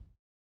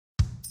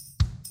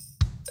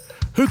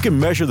Who can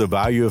measure the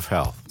value of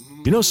health?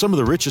 You know, some of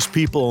the richest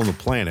people on the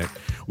planet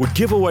would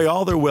give away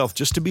all their wealth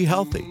just to be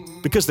healthy,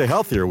 because the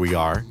healthier we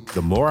are,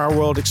 the more our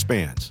world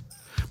expands.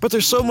 But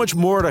there's so much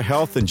more to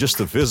health than just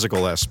the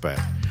physical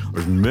aspect.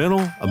 There's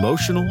mental,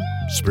 emotional,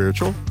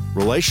 spiritual,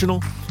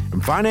 relational,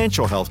 and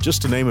financial health,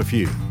 just to name a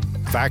few.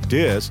 Fact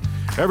is,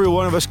 every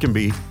one of us can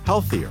be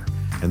healthier.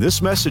 And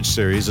this message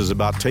series is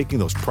about taking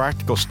those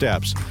practical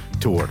steps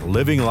toward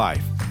living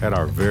life at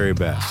our very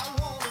best.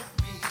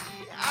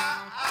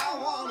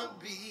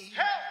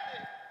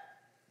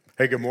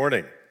 Hey, good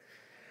morning.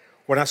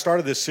 When I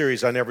started this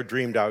series, I never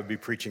dreamed I would be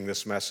preaching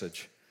this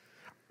message.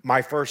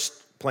 My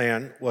first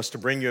plan was to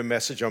bring you a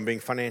message on being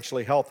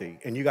financially healthy.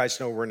 And you guys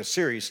know we're in a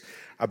series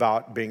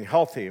about being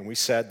healthy. And we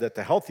said that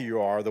the healthier you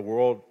are, the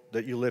world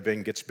that you live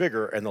in gets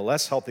bigger, and the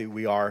less healthy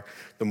we are,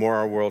 the more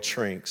our world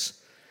shrinks.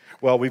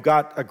 Well, we've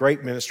got a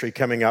great ministry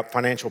coming up,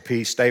 Financial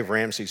Peace, Dave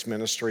Ramsey's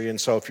ministry.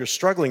 And so if you're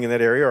struggling in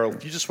that area, or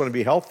if you just want to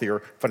be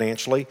healthier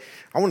financially,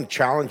 I want to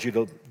challenge you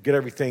to get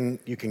everything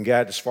you can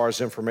get as far as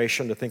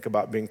information to think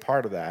about being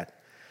part of that.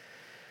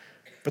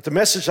 But the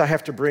message I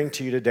have to bring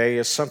to you today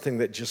is something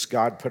that just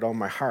God put on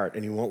my heart,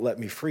 and He won't let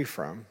me free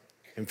from.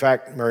 In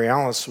fact, Mary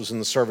Alice was in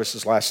the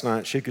services last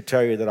night. She could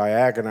tell you that I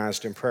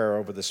agonized in prayer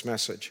over this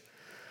message.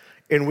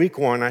 In week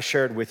one, I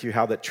shared with you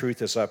how that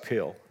truth is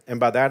uphill. And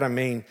by that I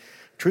mean,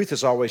 truth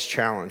is always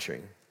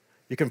challenging.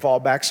 You can fall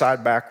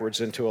backside backwards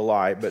into a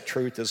lie, but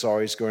truth is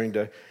always going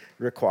to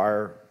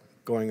require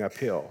going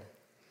uphill.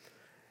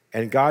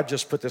 And God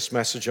just put this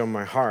message on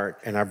my heart,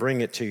 and I bring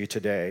it to you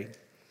today.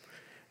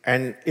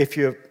 And if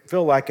you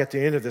feel like at the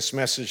end of this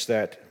message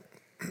that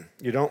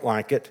you don't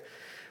like it,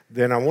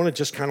 then I want to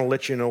just kind of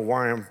let you know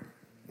why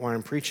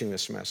I'm preaching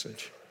this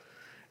message.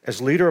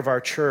 As leader of our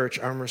church,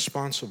 I'm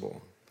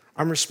responsible.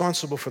 I'm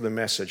responsible for the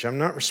message. I'm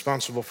not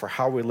responsible for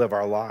how we live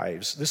our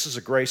lives. This is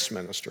a grace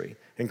ministry,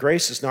 and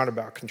grace is not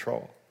about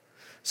control.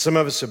 Some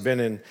of us have been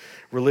in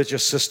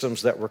religious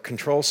systems that were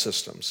control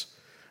systems.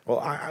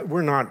 Well,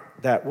 we're not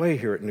that way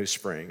here at New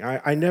Spring.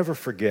 I never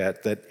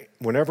forget that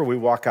whenever we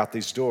walk out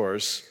these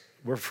doors,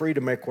 we're free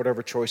to make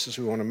whatever choices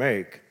we want to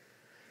make.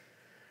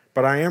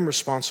 But I am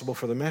responsible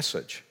for the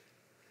message.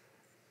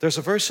 There's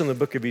a verse in the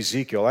book of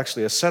Ezekiel,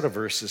 actually a set of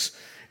verses,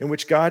 in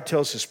which God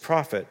tells His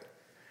prophet,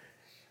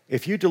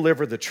 if you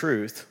deliver the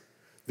truth,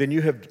 then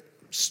you have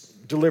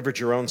delivered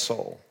your own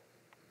soul.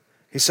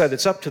 He said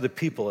it's up to the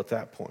people at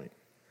that point.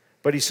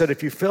 But He said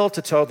if you fail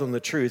to tell them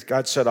the truth,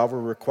 God said, I will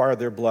require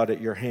their blood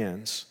at your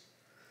hands.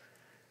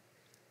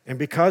 And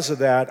because of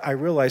that, I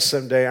realized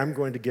someday I'm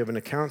going to give an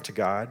account to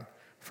God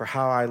for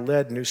how I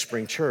led New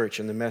Spring Church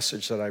and the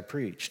message that I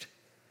preached.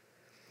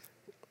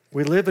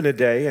 We live in a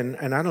day, and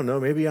I don't know,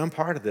 maybe I'm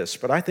part of this,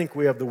 but I think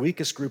we have the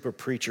weakest group of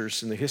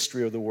preachers in the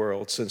history of the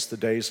world since the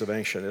days of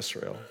ancient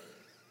Israel.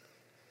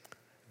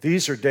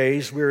 These are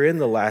days, we're in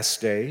the last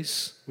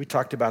days. We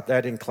talked about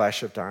that in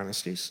Clash of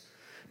Dynasties.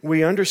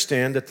 We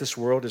understand that this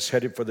world is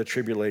headed for the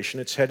tribulation.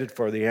 It's headed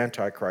for the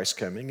Antichrist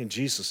coming, and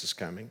Jesus is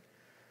coming.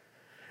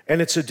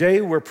 And it's a day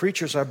where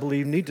preachers, I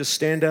believe, need to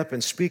stand up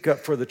and speak up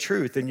for the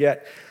truth. And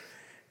yet,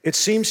 it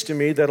seems to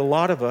me that a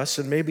lot of us,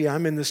 and maybe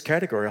I'm in this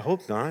category, I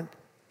hope not,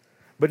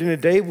 but in a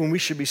day when we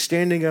should be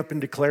standing up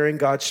and declaring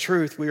God's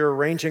truth, we are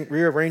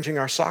rearranging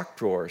our sock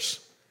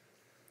drawers,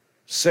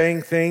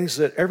 saying things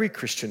that every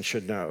Christian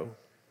should know.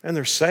 And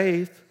they're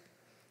safe,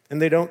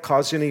 and they don't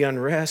cause any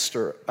unrest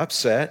or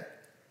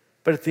upset.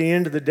 But at the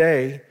end of the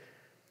day,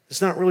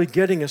 it's not really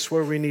getting us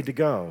where we need to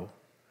go.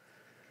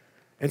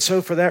 And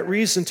so for that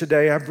reason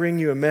today, I bring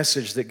you a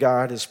message that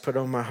God has put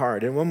on my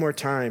heart. And one more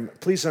time,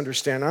 please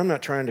understand, I'm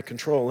not trying to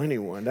control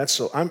anyone.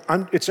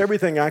 It's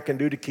everything I can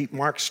do to keep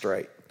Mark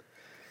straight.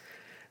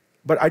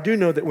 But I do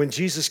know that when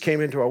Jesus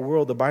came into our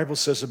world, the Bible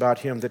says about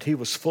Him that He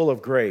was full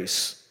of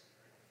grace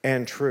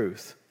and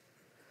truth.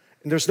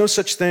 And there's no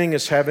such thing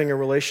as having a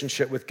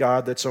relationship with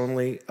God that's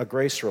only a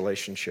grace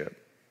relationship.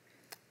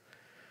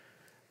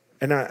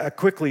 And I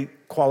quickly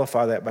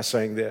qualify that by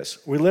saying this.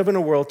 We live in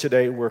a world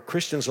today where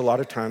Christians a lot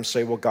of times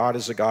say, well, God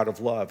is a God of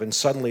love. And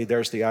suddenly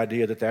there's the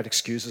idea that that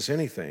excuses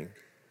anything.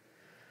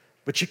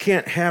 But you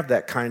can't have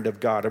that kind of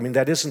God. I mean,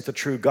 that isn't the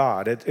true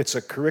God. It's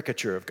a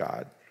caricature of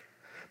God.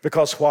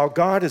 Because while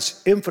God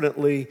is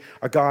infinitely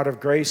a God of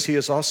grace, He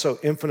is also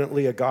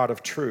infinitely a God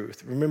of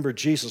truth. Remember,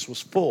 Jesus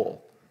was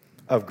full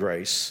of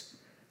grace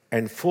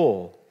and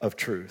full of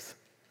truth.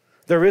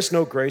 There is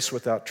no grace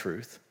without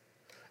truth,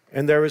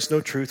 and there is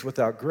no truth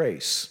without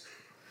grace.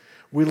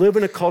 We live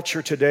in a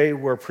culture today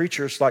where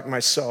preachers like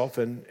myself,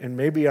 and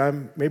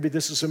maybe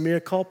this is a mea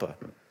culpa,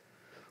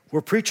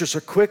 where preachers are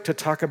quick to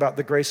talk about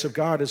the grace of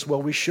God as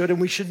well we should, and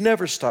we should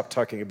never stop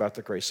talking about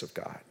the grace of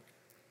God.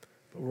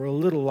 But we're a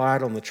little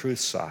light on the truth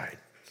side.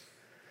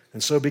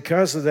 And so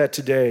because of that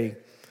today,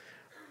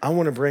 I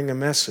want to bring a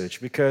message,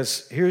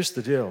 because here's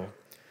the deal.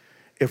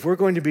 If we're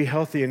going to be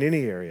healthy in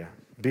any area,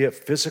 be it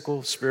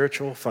physical,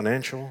 spiritual,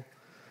 financial,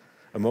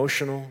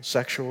 emotional,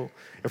 sexual,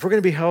 if we're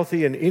going to be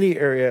healthy in any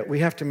area, we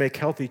have to make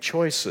healthy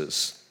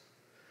choices.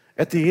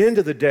 At the end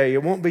of the day,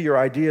 it won't be your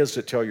ideas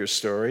that tell your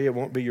story. It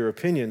won't be your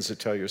opinions that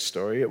tell your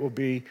story. It will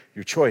be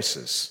your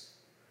choices.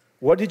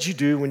 What did you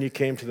do when you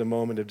came to the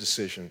moment of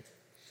decision?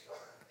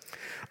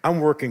 I'm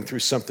working through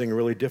something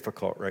really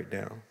difficult right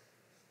now.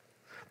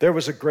 There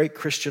was a great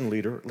Christian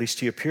leader, at least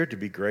he appeared to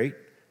be great,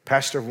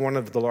 pastor of one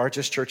of the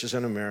largest churches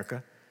in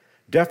America,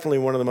 definitely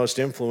one of the most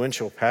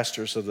influential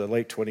pastors of the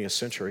late 20th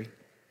century.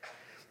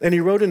 And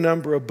he wrote a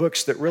number of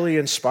books that really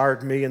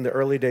inspired me in the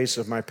early days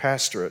of my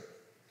pastorate,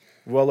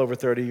 well over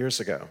 30 years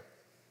ago.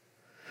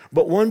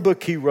 But one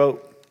book he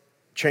wrote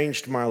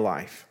changed my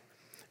life.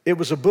 It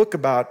was a book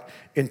about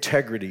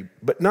integrity,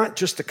 but not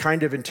just the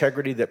kind of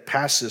integrity that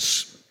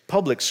passes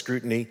public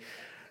scrutiny,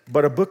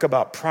 but a book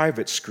about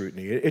private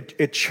scrutiny.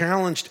 It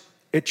challenged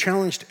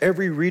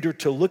every reader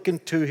to look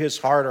into his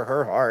heart or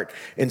her heart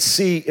and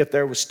see if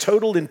there was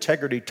total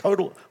integrity,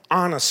 total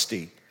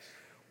honesty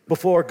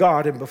before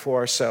God and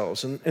before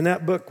ourselves. And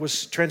that book was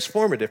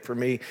transformative for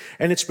me.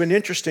 And it's been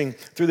interesting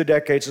through the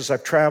decades as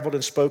I've traveled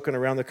and spoken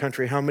around the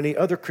country how many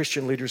other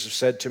Christian leaders have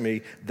said to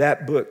me,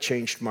 that book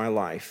changed my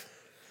life.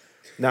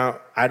 Now,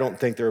 I don't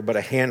think there are but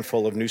a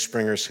handful of New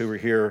Springers who were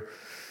here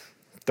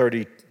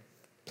 30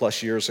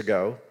 plus years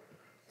ago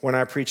when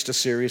I preached a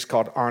series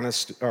called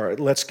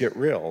Let's Get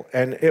Real.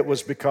 And it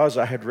was because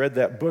I had read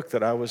that book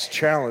that I was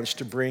challenged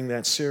to bring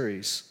that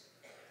series.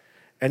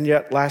 And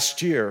yet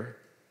last year,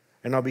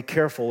 and I'll be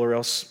careful or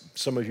else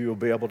some of you will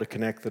be able to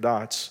connect the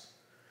dots,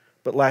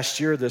 but last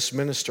year this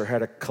minister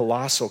had a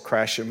colossal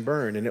crash and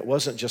burn, and it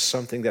wasn't just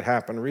something that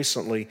happened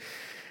recently.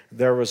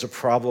 There was a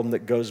problem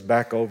that goes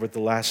back over the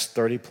last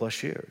 30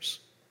 plus years.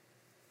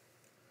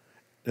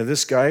 Now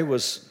this guy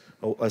was,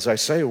 as I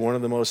say, one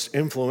of the most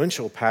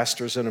influential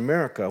pastors in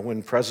America.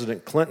 When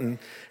President Clinton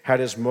had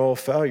his moral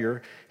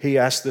failure, he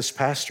asked this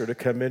pastor to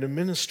come in and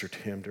minister to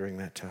him during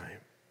that time.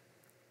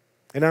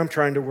 And I'm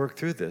trying to work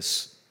through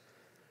this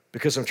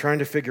because I'm trying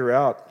to figure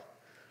out,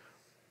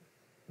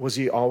 was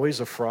he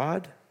always a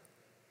fraud?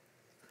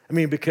 I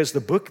mean, because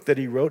the book that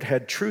he wrote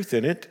had truth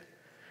in it,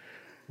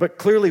 but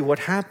clearly what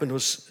happened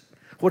was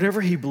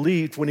whatever he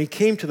believed, when he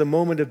came to the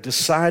moment of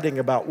deciding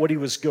about what he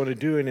was going to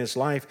do in his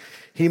life,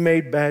 he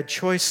made bad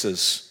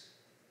choices.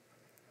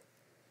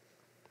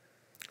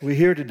 We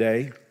hear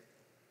today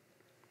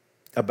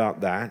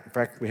about that. In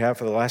fact, we have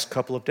for the last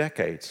couple of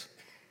decades.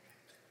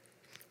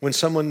 When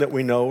someone that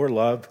we know or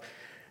love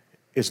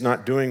is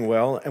not doing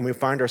well, and we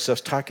find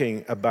ourselves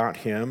talking about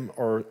him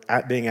or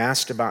being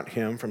asked about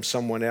him from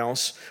someone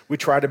else, we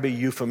try to be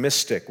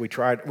euphemistic. We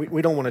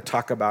don't want to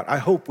talk about, I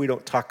hope we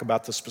don't talk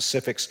about the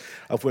specifics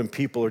of when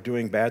people are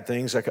doing bad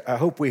things. I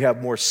hope we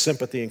have more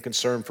sympathy and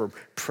concern for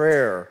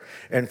prayer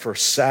and for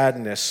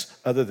sadness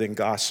other than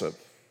gossip.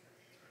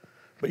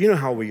 But you know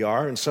how we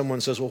are, and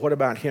someone says, well, what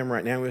about him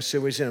right now? We say,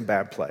 well, he's in a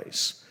bad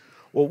place.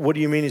 Well, what do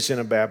you mean he's in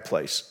a bad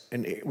place?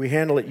 And we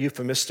handle it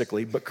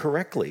euphemistically, but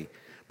correctly,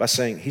 by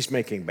saying he's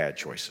making bad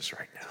choices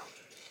right now.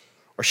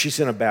 Or she's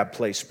in a bad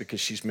place because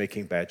she's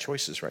making bad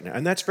choices right now.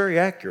 And that's very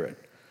accurate.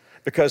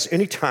 Because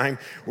anytime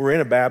we're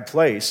in a bad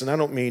place, and I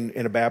don't mean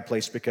in a bad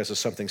place because of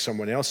something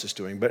someone else is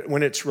doing, but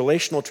when it's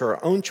relational to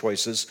our own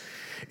choices,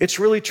 it's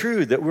really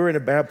true that we're in a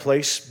bad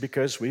place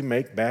because we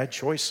make bad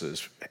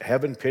choices.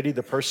 Heaven pity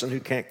the person who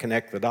can't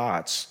connect the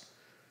dots,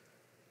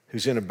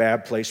 who's in a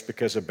bad place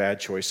because of bad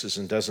choices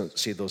and doesn't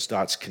see those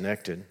dots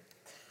connected.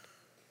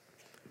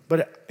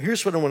 But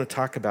here's what I want to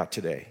talk about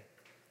today.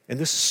 And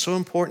this is so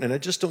important, and I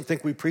just don't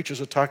think we preachers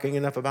are talking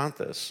enough about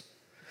this.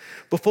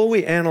 Before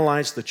we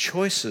analyze the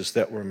choices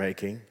that we're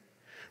making,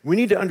 we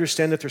need to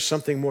understand that there's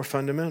something more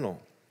fundamental.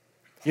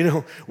 You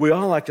know, we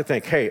all like to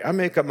think, hey, I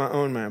make up my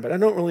own mind, but I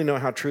don't really know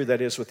how true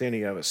that is with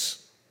any of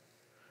us.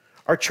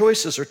 Our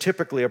choices are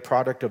typically a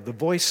product of the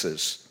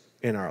voices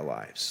in our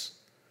lives.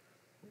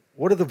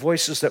 What are the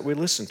voices that we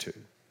listen to?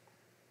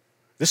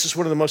 This is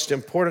one of the most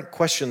important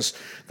questions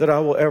that I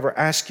will ever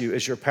ask you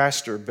as your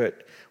pastor,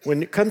 but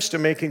when it comes to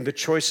making the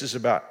choices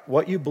about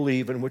what you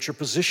believe and what your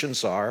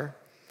positions are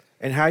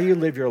and how you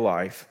live your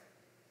life,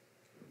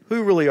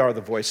 who really are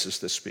the voices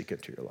that speak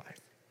into your life?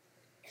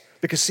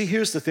 Because see,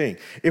 here's the thing.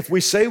 If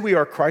we say we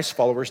are Christ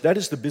followers, that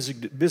is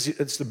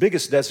it's the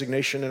biggest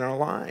designation in our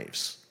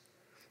lives.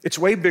 It's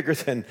way bigger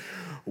than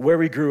where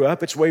we grew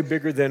up. It's way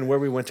bigger than where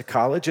we went to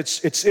college.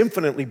 It's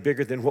infinitely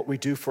bigger than what we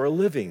do for a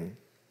living.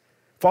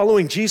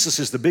 Following Jesus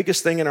is the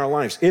biggest thing in our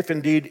lives, if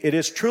indeed it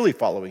is truly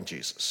following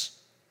Jesus.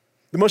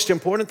 The most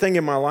important thing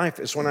in my life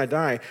is when I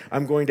die,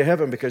 I'm going to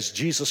heaven because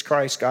Jesus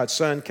Christ, God's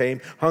Son, came,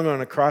 hung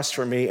on a cross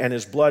for me, and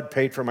his blood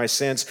paid for my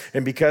sins.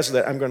 And because of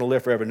that, I'm going to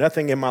live forever.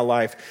 Nothing in my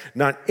life,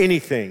 not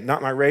anything,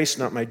 not my race,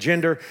 not my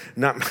gender,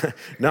 not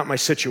my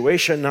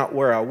situation, not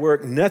where I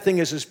work, nothing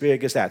is as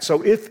big as that.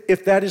 So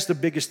if that is the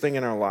biggest thing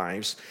in our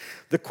lives,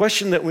 the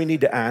question that we need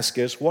to ask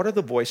is, what are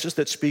the voices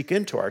that speak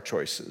into our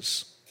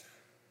choices?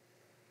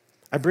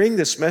 I bring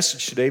this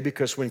message today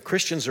because when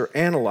Christians are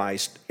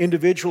analyzed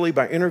individually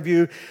by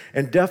interview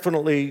and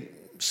definitely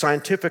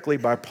scientifically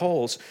by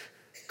polls,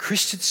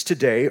 Christians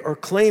today are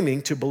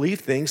claiming to believe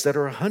things that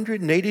are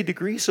 180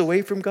 degrees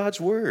away from God's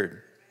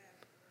word.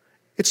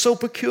 It's so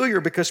peculiar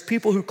because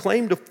people who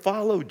claim to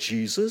follow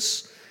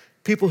Jesus,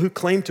 people who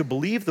claim to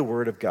believe the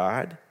word of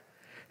God,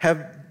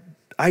 have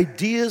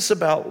ideas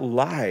about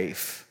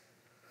life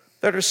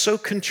that are so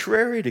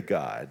contrary to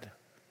God.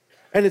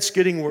 And it's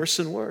getting worse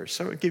and worse.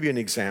 I'm going to give you an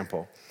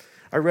example.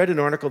 I read an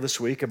article this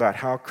week about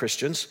how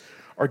Christians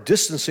are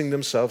distancing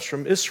themselves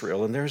from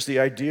Israel. And there's the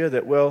idea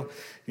that,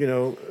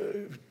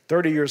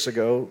 30 years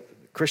ago,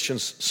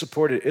 Christians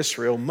supported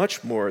Israel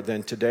much more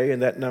than today,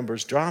 and that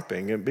number's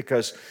dropping. And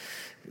because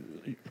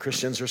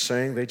Christians are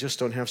saying they just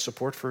don't have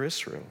support for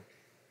Israel.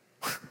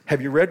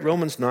 Have you read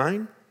Romans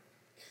 9?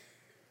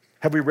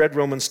 Have we read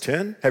Romans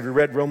 10? Have you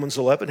read Romans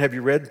 11? Have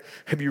you read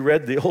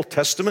the Old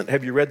Testament?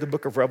 Have you read the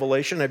book of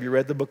Revelation? Have you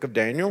read the book of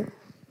Daniel?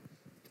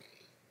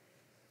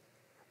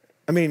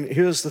 I mean,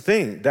 here's the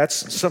thing.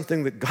 That's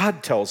something that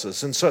God tells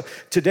us. And so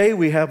today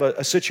we have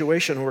a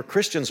situation where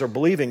Christians are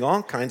believing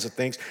all kinds of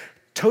things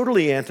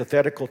totally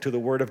antithetical to the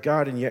Word of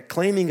God and yet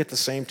claiming at the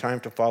same time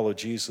to follow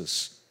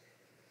Jesus.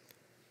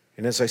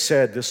 And as I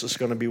said, this is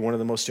going to be one of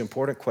the most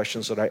important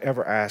questions that I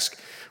ever ask,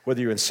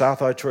 whether you're in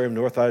South Auditorium,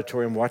 North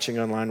Auditorium, watching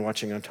online,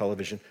 watching on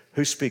television.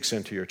 Who speaks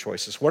into your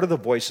choices? What are the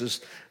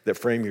voices that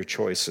frame your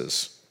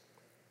choices?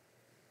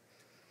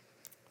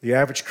 The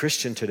average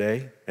Christian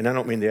today, and I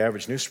don't mean the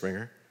average New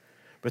Springer,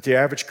 but the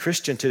average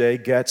Christian today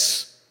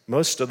gets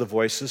most of the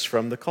voices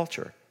from the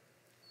culture,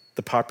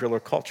 the popular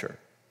culture.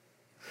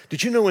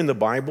 Did you know in the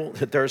Bible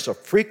that there's a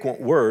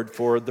frequent word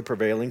for the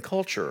prevailing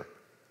culture?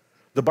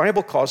 The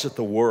Bible calls it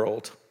the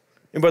world.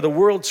 And by the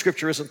world,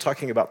 Scripture isn't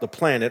talking about the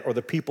planet or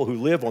the people who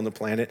live on the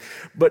planet,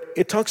 but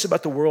it talks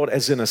about the world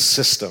as in a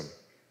system.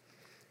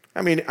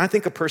 I mean, I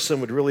think a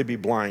person would really be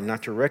blind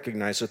not to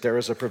recognize that there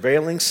is a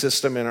prevailing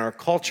system in our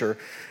culture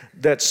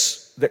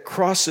that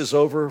crosses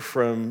over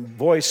from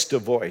voice to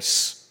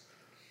voice,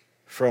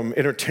 from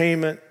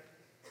entertainment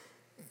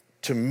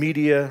to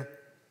media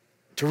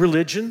to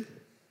religion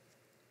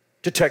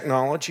to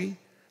technology.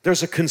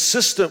 There's a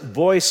consistent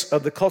voice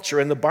of the culture,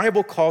 and the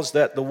Bible calls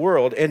that the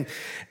world. And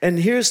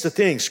here's the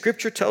thing.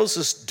 Scripture tells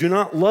us, do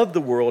not love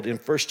the world in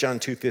 1 John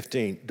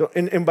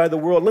 2:15. And by the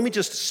world, let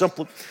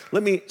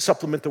me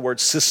supplement the word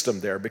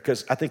system there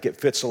because I think it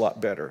fits a lot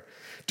better.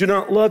 Do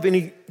not love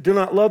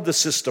the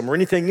system or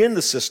anything in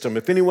the system.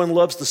 If anyone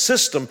loves the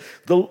system,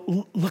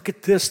 look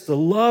at this. The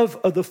love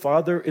of the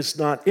Father is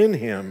not in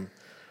him.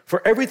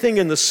 For everything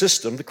in the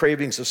system, the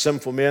cravings of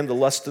sinful men, the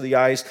lust of the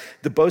eyes,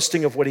 the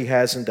boasting of what he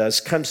has and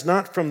does, comes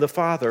not from the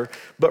Father,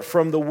 but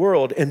from the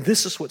world. And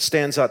this is what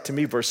stands out to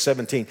me, verse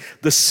 17.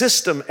 The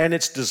system and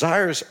its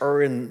desires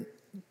are in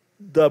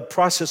the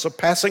process of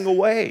passing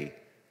away.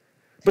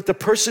 But the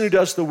person who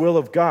does the will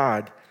of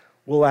God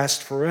will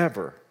last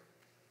forever.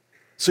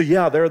 So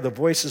yeah, there are the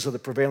voices of the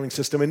prevailing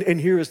system. And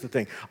here is the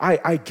thing.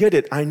 I get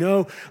it. I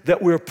know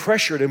that we're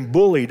pressured and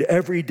bullied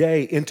every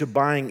day into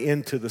buying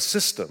into the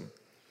system.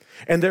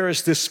 And there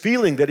is this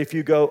feeling that if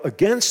you go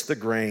against the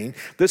grain,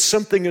 that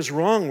something is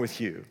wrong with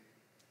you.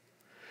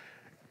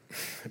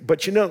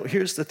 But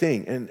here's the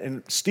thing.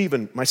 And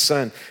Stephen, my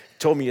son,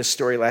 told me a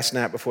story last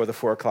night before the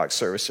 4 o'clock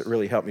service that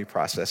really helped me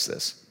process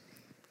this.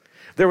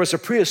 There was a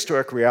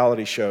prehistoric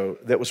reality show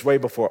that was way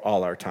before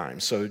all our time.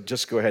 So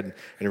just go ahead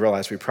and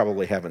realize we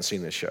probably haven't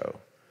seen this show.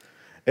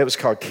 It was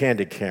called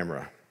Candid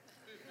Camera.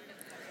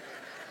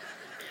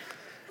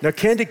 Now,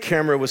 Candid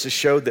Camera was a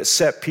show that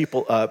set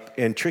people up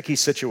in tricky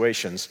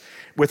situations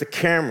with the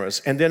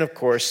cameras. And then, of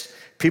course,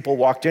 people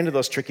walked into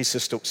those tricky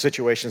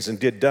situations and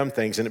did dumb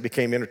things, and it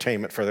became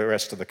entertainment for the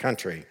rest of the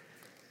country.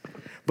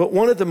 But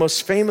one of the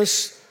most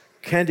famous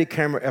Candid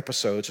Camera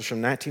episodes was from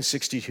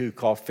 1962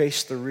 called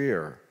Face the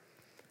Rear.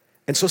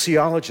 And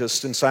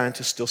sociologists and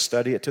scientists still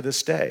study it to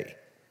this day.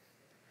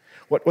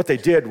 What they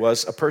did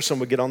was a person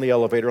would get on the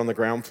elevator on the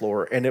ground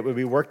floor, and it would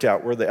be worked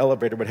out where the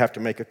elevator would have to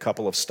make a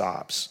couple of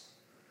stops.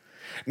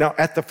 Now,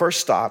 at the first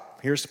stop,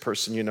 here's the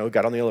person,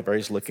 got on the elevator,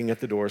 he's looking at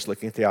the doors,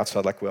 looking at the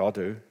outside like we all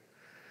do.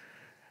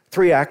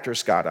 3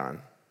 actors got on,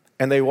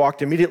 and they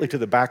walked immediately to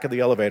the back of the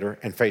elevator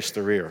and faced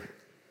the rear.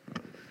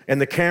 And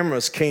the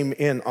cameras came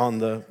in on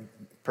the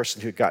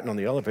person who had gotten on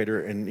the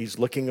elevator, and he's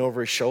looking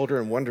over his shoulder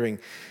and wondering,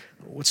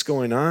 what's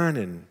going on,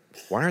 and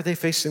why are they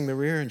facing the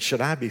rear, and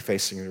should I be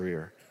facing the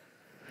rear?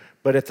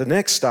 But at the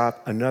next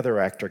stop, another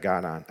actor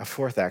got on, a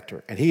 4th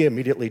actor, and he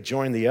immediately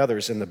joined the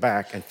others in the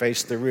back and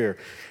faced the rear.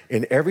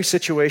 In every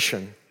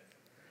situation,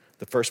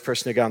 the first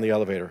person who got on the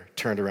elevator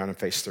turned around and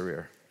faced the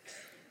rear.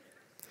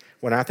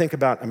 When I think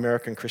about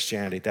American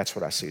Christianity, that's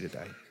what I see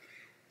today.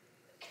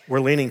 We're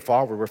leaning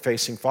forward, we're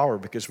facing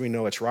forward because we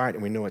know it's right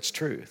and we know it's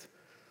truth.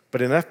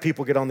 But enough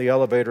people get on the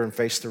elevator and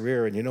face the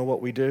rear, and you know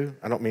what we do?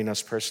 I don't mean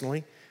us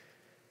personally,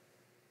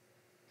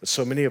 but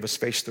so many of us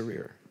face the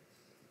rear.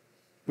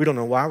 We don't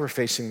know why we're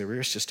facing the rear,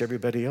 it's just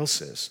everybody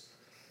else is.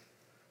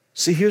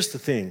 See, here's the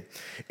thing.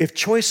 If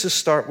choices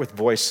start with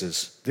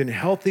voices, then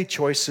healthy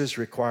choices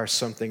require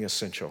something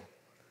essential.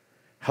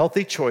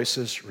 Healthy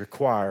choices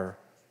require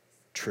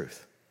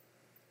truth.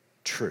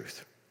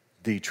 Truth.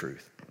 The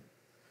truth.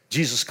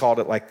 Jesus called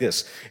it like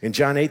this. In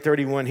John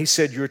 8:31, he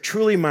said, you're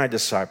truly my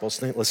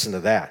disciples. Listen to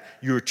that.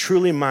 You're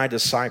truly my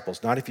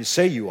disciples, not if you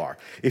say you are.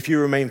 If you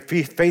remain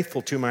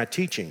faithful to my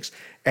teachings,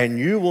 and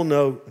you will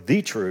know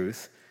the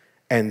truth,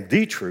 and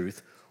the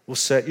truth will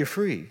set you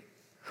free.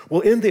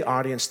 Well, in the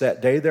audience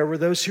that day, there were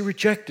those who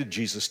rejected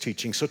Jesus'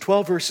 teaching. So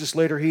 12 verses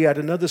later, he had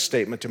another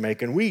statement to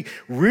make, and we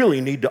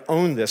really need to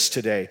own this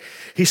today.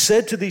 He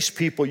said to these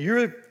people,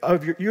 you're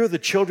the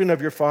children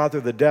of your father,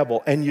 the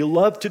devil, and you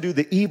love to do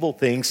the evil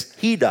things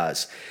he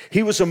does.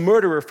 He was a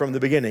murderer from the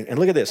beginning. And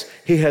look at this.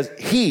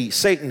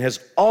 Satan, has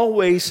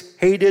always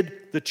hated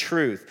the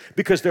truth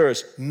because there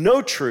is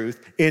no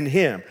truth in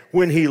him.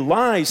 When he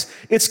lies,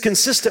 it's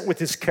consistent with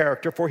his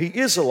character, for he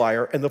is a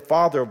liar and the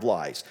father of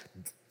lies.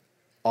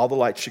 All the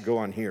lights should go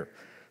on here.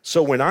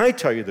 So when I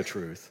tell you the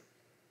truth,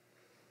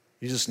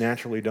 you just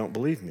naturally don't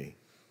believe me.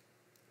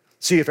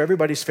 See, if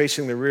everybody's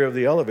facing the rear of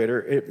the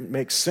elevator, it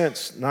makes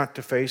sense not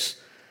to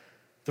face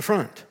the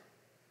front.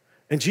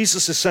 And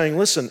Jesus is saying,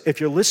 listen,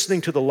 if you're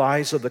listening to the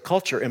lies of the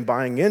culture and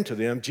buying into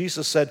them,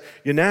 Jesus said,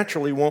 you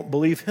naturally won't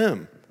believe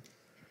him.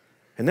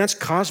 And that's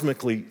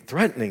cosmically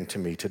threatening to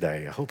me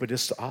today. I hope it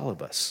is to all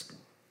of us.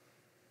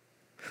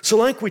 So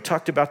like we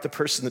talked about the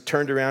person that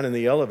turned around in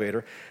the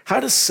elevator, how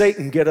does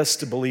Satan get us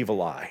to believe a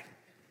lie?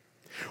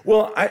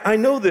 Well, I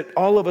know that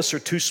all of us are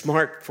too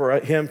smart for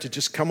him to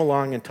just come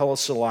along and tell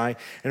us a lie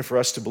and for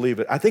us to believe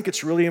it. I think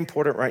it's really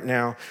important right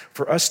now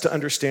for us to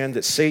understand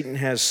that Satan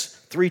has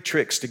 3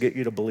 tricks to get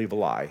you to believe a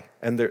lie,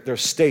 and they're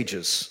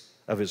stages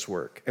of his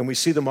work. And we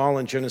see them all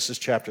in Genesis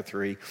chapter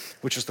 3,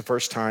 which is the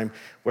first time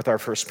with our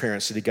first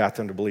parents that he got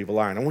them to believe a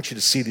lie. And I want you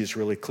to see these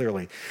really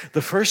clearly.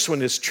 The first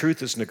one is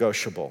truth is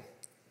negotiable.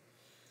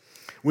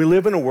 We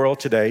live in a world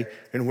today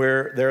in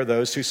where there are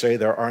those who say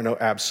there are no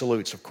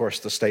absolutes. Of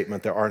course, the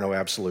statement there are no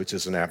absolutes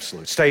is an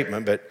absolute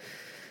statement, but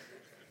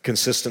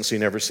consistency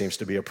never seems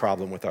to be a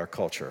problem with our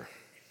culture.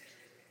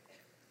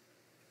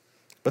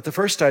 But the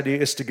first idea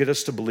is to get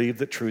us to believe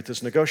that truth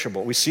is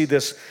negotiable. We see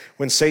this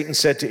when Satan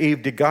said to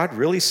Eve, did God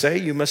really say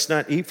you must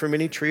not eat from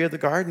any tree of the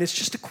garden? It's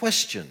just a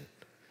question.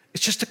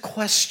 It's just a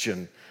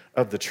question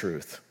of the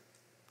truth.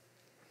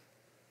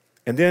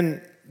 And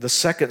then the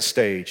second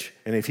stage,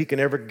 and if he can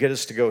ever get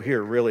us to go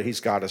here, really, he's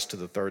got us to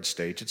the third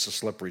stage. It's a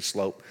slippery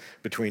slope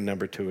between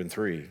number 2 and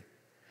 3.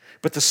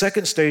 But the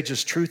second stage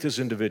is truth is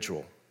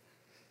individual.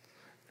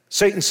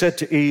 Satan said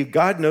to Eve,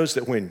 God knows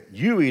that when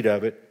you eat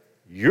of it,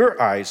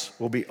 your eyes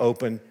will be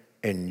open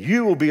and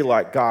you will be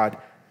like God,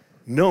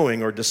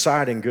 knowing or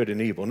deciding good and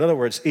evil. In other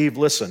words, Eve,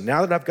 listen,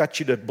 now that I've got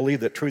you to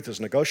believe that truth is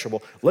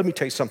negotiable, let me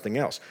tell you something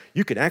else.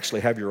 You can actually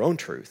have your own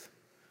truth,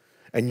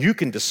 and you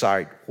can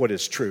decide what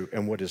is true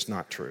and what is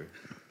not true.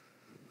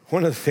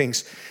 One of the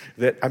things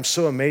that I'm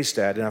so amazed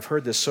at, and I've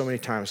heard this so many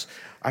times,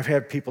 I've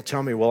had people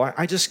tell me, well,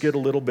 I just get a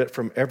little bit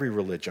from every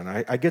religion.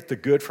 I get the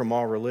good from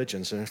all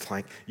religions. And it's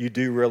like, you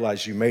do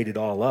realize you made it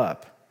all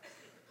up.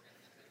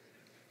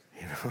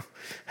 You know,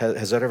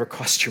 has that ever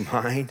crossed your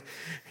mind?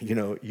 You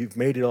know, you've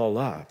made it all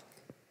up.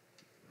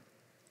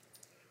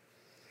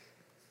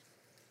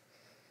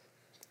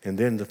 And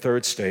then the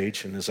third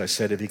stage, and as I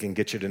said, if he can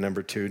get you to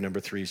number 2, number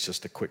 3 is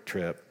just a quick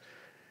trip.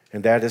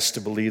 And that is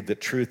to believe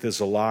that truth is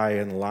a lie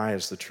and a lie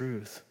is the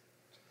truth.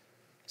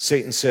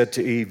 Satan said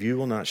to Eve, you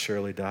will not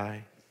surely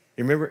die.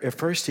 You remember, at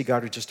first he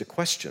got her just a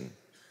question.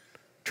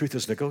 Truth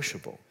is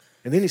negotiable.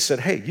 And then he said,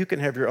 hey, you can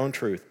have your own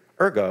truth.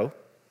 Ergo,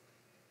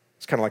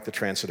 it's kind of like the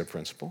transitive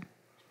principle.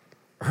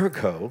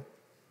 Ergo,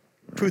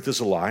 truth is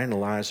a lie and a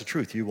lie is the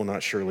truth. You will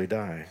not surely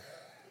die.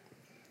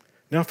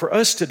 Now for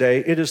us today,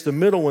 it is the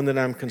middle one that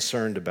I'm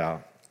concerned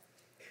about.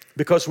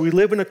 Because we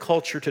live in a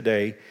culture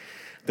today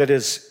that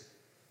is,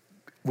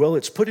 well,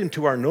 it's put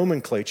into our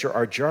nomenclature,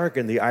 our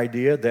jargon, the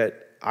idea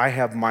that I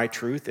have my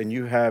truth and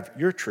you have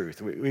your truth.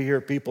 We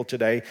hear people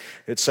today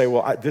that say,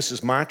 well, this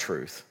is my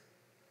truth.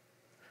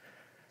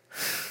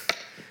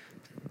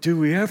 Do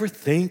we ever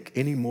think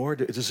anymore?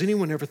 Does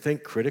anyone ever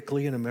think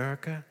critically in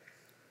America?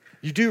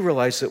 You do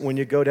realize that when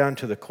you go down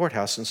to the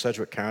courthouse in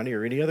Sedgwick County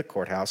or any other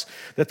courthouse,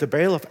 that the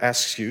bailiff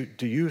asks you,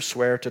 do you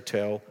swear to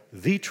tell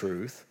the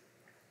truth,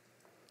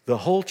 the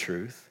whole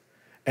truth,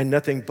 and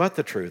nothing but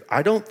the truth?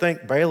 I don't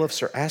think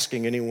bailiffs are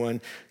asking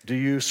anyone, do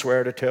you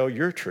swear to tell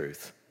your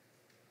truth?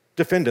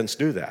 Defendants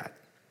do that.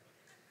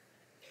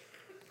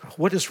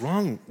 What is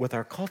wrong with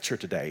our culture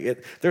today?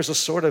 There's a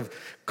sort of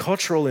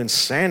cultural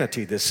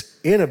insanity, this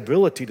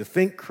inability to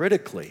think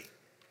critically.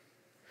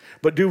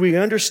 But do we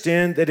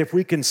understand that if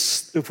we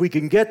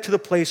can get to the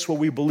place where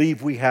we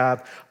believe we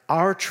have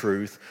our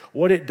truth,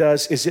 what it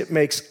does is it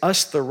makes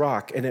us the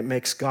rock and it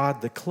makes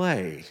God the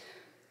clay.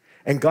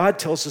 And God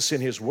tells us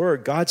in his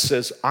word, God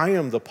says, I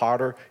am the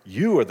potter,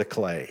 you are the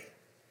clay.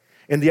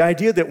 And the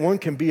idea that one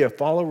can be a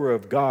follower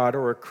of God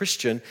or a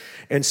Christian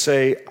and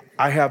say,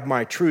 I have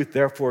my truth,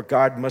 therefore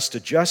God must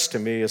adjust to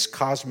me, is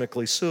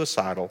cosmically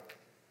suicidal.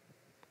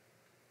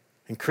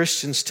 And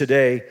Christians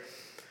today,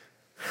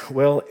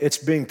 well, it's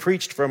being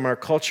preached from our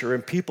culture,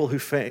 and people who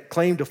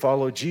claim to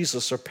follow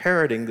Jesus are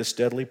parroting this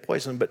deadly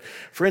poison. But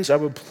friends, I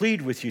would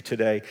plead with you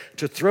today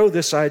to throw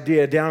this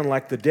idea down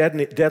like the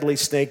deadly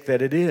snake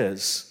that it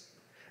is.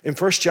 In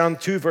 1 John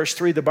 2, verse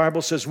 3, the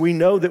Bible says, we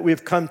know that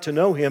we've come to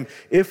know him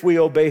if we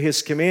obey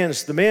his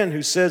commands. The man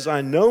who says,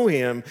 I know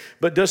him,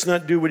 but does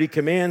not do what he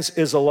commands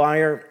is a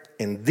liar,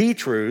 and the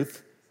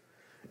truth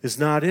is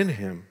not in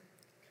him.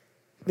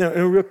 Now,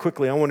 and real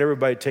quickly, I want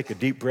everybody to take a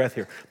deep breath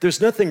here.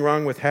 There's nothing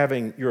wrong with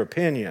having your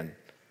opinion.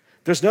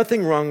 There's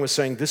nothing wrong with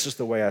saying, this is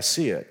the way I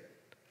see it.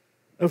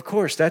 Of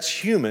course, that's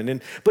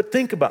human. But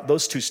think about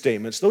those two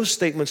statements. Those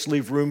statements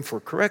leave room for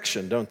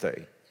correction, don't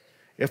they?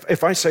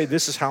 If I say,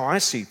 this is how I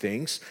see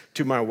things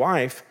to my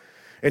wife,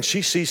 and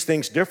she sees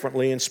things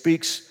differently and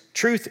speaks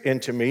truth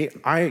into me,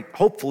 I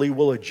hopefully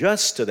will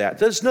adjust to that.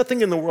 There's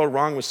nothing in the world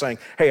wrong with saying,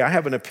 hey, I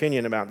have an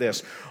opinion about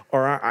this,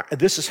 or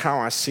this is how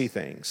I see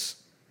things.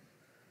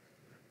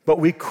 But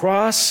we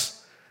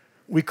cross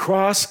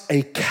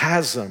a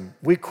chasm.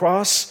 We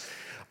cross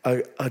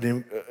I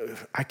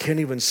can't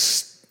even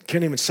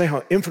say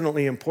how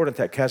infinitely important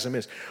that chasm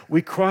is.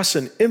 We cross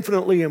an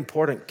infinitely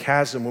important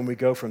chasm when we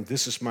go from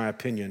this is my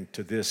opinion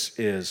to this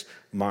is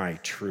my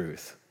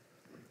truth.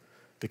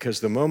 Because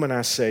the moment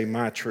I say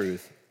my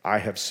truth, I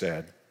have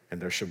said,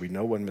 and there should be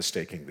no one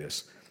mistaking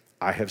this,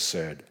 I have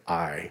said,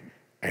 I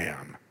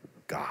am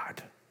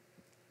God.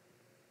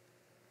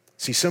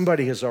 See,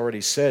 somebody has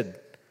already said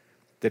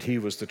that he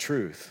was the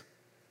truth.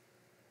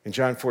 In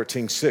John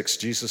 14:6,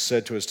 Jesus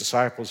said to his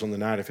disciples on the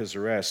night of his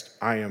arrest,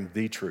 I am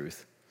the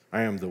truth.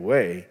 I am the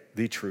way,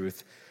 the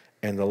truth,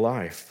 and the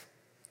life.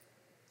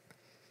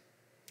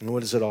 And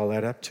what does it all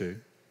add up to?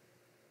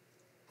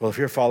 Well, if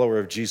you're a follower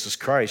of Jesus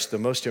Christ, the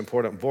most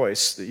important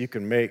voice that you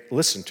can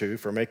listen to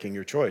for making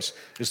your choice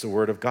is the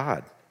Word of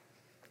God,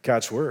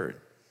 God's Word.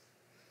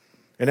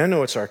 And I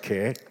know it's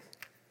archaic.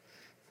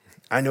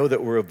 I know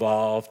that we're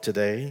evolved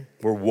today.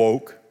 We're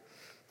woke,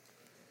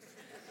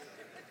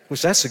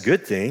 which that's a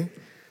good thing.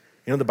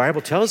 You know, the Bible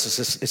tells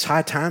us it's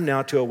high time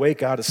now to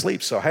awake out of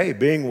sleep. So, hey,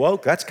 being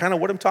woke, that's kind of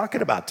what I'm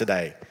talking about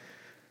today.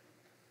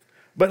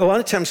 But a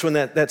lot of times when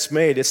that's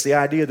made, it's the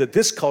idea that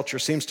this culture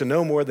seems to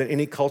know more than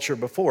any culture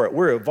before it.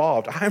 We're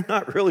evolved. I'm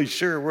not really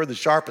sure we're the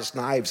sharpest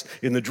knives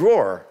in the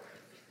drawer.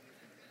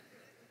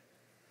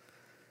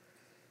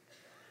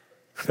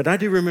 But I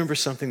do remember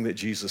something that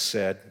Jesus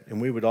said,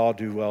 and we would all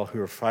do well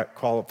who are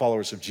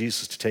followers of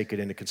Jesus to take it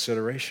into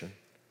consideration.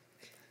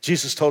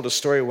 Jesus told a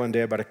story one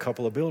day about a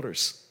couple of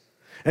builders.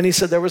 And he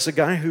said there was a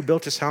guy who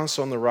built his house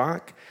on the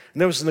rock,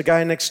 and there was the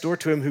guy next door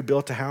to him who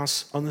built a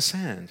house on the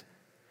sand.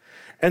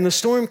 And the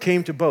storm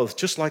came to both,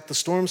 just like the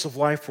storms of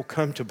life will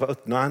come to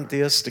both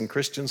non-theists and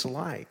Christians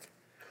alike.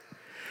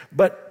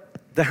 But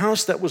the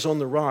house that was on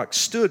the rock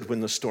stood when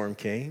the storm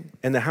came,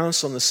 and the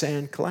house on the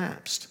sand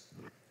collapsed.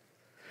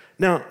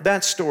 Now,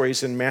 that story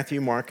is in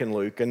Matthew, Mark, and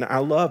Luke, and I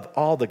love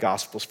all the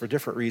Gospels for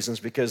different reasons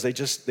because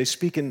they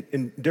speak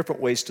in different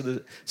ways to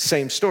the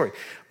same story.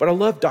 But I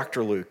love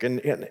Dr. Luke,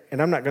 and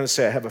I'm not going to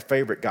say I have a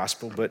favorite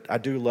Gospel, but I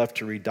do love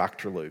to read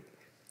Dr. Luke.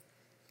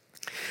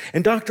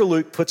 And Dr.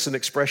 Luke puts an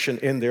expression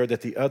in there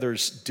that the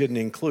others didn't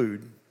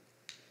include,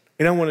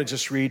 and I want to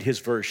just read his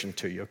version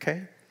to you,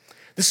 okay?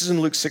 This is in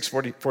Luke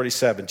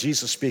 6:47,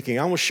 Jesus speaking,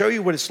 I will show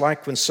you what it's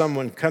like when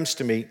someone comes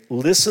to me,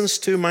 listens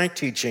to my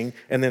teaching,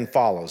 and then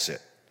follows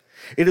it.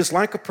 It is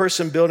like a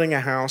person building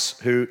a house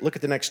who, look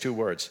at the next two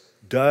words,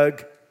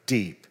 dug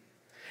deep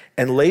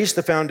and lays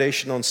the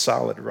foundation on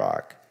solid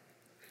rock.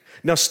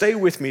 Now stay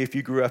with me if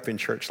you grew up in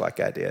church like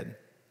I did.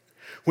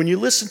 When you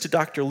listen to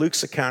Dr.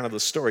 Luke's account of the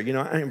story, you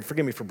know,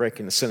 forgive me for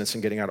breaking the sentence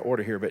and getting out of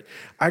order here, but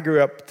I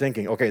grew up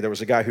thinking, okay, there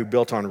was a guy who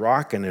built on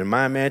rock, and in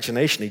my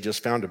imagination, he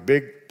just found a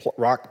big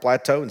rock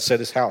plateau and set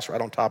his house right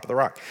on top of the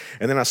rock.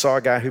 And then I saw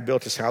a guy who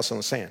built his house on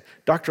the sand.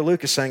 Dr.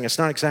 Luke is saying it's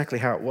not exactly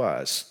how it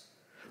was.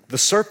 The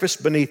surface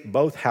beneath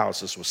both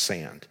houses was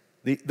sand,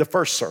 the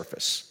first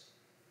surface.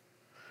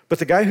 But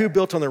the guy who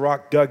built on the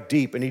rock dug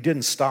deep, and he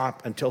didn't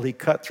stop until he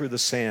cut through the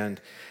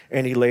sand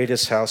and he laid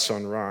his house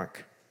on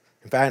rock.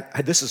 In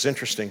fact, this is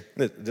interesting.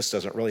 This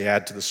doesn't really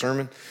add to the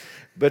sermon.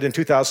 But in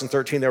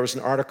 2013, there was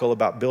an article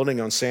about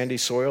building on sandy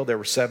soil. There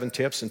were 7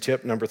 tips, and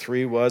tip number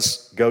 3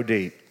 was go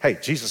deep. Hey,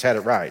 Jesus had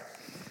it right.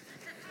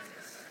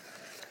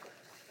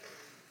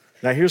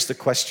 Now, here's the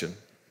question.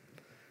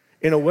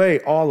 In a way,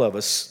 all of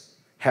us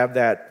have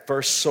that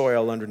first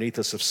soil underneath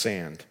us of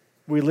sand.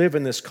 We live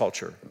in this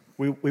culture.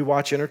 We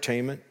watch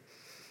entertainment.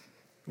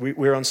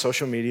 We're on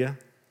social media.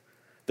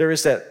 There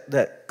is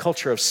that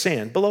culture of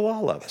sand below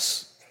all of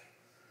us.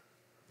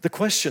 The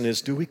question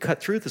is, do we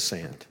cut through the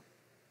sand?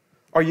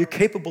 Are you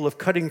capable of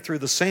cutting through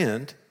the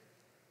sand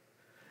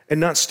and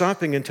not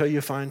stopping until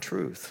you find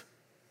truth?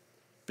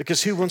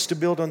 Because who wants to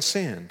build on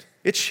sand?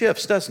 It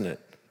shifts, doesn't it?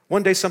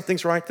 One day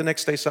something's right, the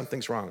next day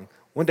something's wrong.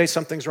 One day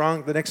something's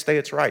wrong, the next day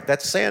it's right.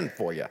 That's sand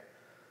for you.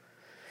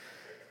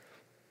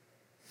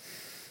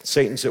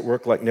 Satan's at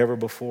work like never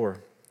before.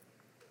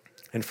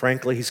 And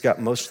frankly, he's got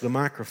most of the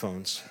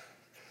microphones.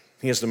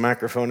 He has the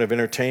microphone of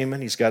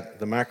entertainment. He's got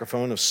the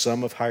microphone of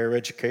some of higher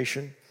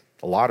education,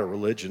 a lot of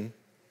religion,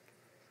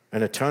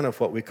 and a ton of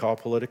what we call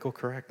political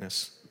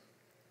correctness.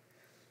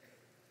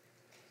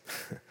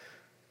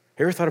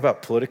 Ever thought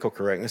about political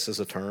correctness as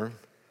a term?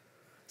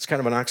 It's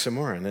kind of an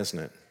oxymoron, isn't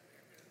it?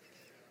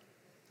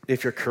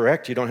 If you're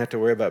correct, you don't have to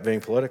worry about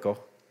being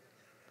political.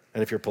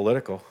 And if you're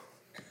political,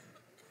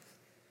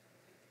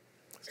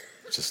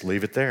 just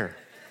leave it there.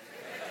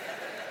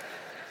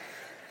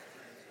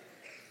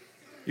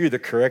 You're either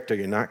correct or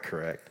you're not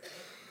correct.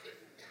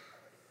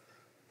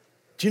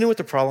 Do you know what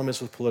the problem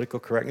is with political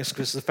correctness?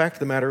 Because the fact of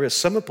the matter is,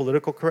 some of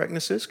political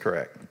correctness is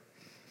correct.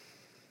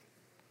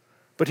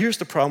 But here's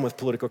the problem with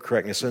political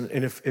correctness, and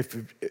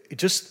if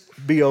just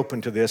be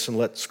open to this and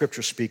let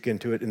Scripture speak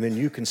into it, and then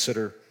you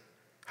consider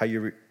how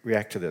you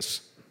react to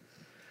this.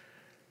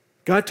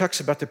 God talks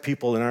about the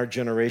people in our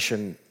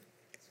generation,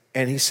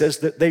 and he says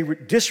that they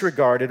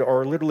disregarded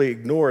or literally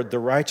ignored the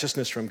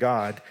righteousness from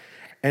God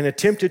and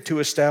attempted to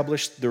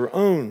establish their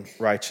own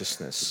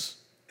righteousness.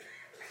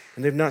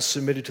 And they've not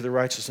submitted to the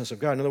righteousness of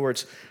God. In other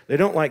words, they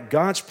don't like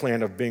God's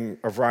plan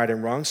of right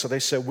and wrong, so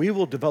they said, we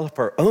will develop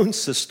our own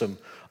system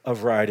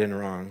of right and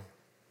wrong.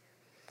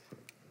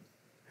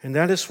 And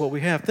that is what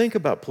we have. Think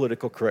about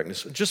political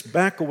correctness. Just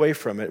back away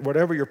from it.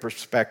 Whatever your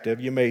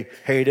perspective, you may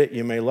hate it,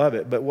 you may love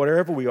it, but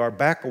wherever we are,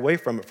 back away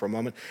from it for a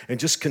moment and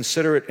just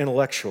consider it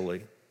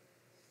intellectually.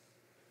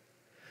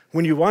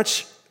 When you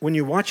watch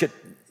it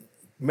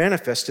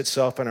manifest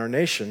itself in our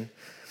nation,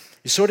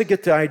 you sort of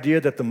get the idea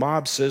that the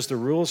mob says the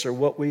rules are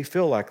what we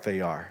feel like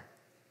they are.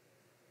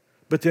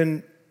 But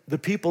then the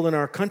people in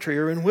our country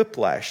are in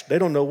whiplash. They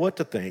don't know what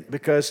to think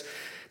because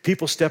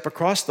people step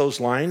across those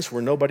lines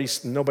where nobody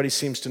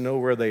seems to know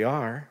where they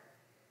are.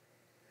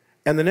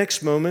 And the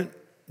next moment,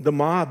 the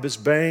mob is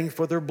baying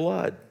for their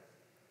blood.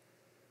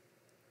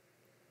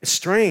 It's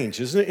strange,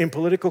 isn't it? In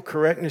political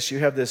correctness, you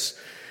have this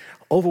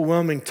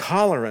overwhelming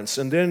tolerance.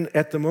 And then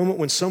at the moment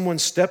when someone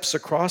steps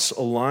across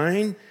a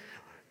line,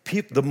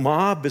 the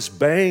mob is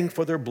baying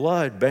for their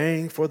blood,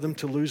 baying for them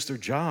to lose their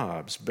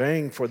jobs,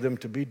 baying for them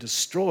to be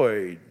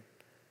destroyed.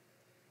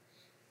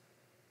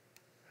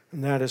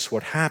 And that is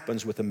what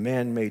happens with a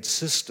man-made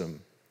system.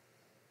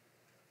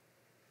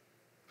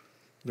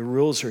 The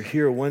rules are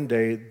here one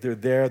day, they're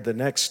there the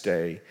next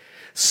day.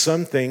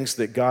 Some things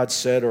that God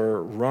said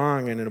are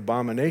wrong and an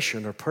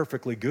abomination are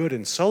perfectly good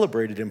and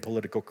celebrated in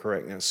political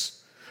correctness.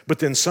 But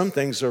then some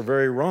things are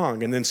very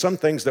wrong, and then some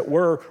things that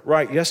were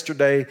right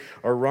yesterday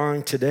are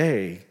wrong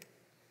today.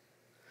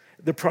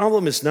 The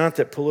problem is not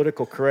that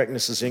political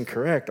correctness is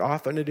incorrect.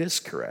 Often it is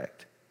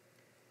correct.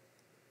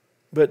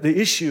 But the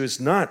issue is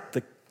not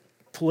the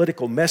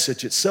political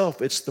message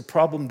itself. It's the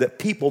problem that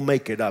people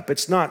make it up.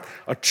 It's not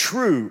a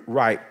true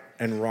right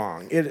and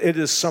wrong. It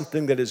is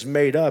something that is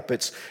made up.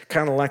 It's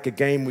kind of like a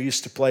game we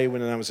used to play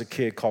when I was a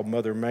kid called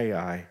Mother May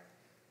I.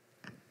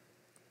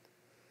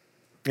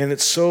 And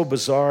it's so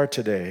bizarre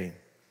today.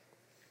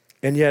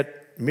 And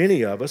yet,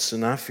 many of us,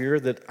 and I fear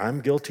that I'm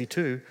guilty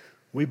too,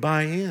 we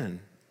buy in.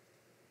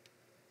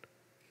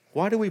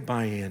 Why do we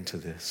buy into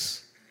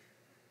this?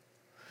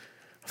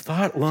 I've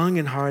thought long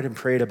and hard and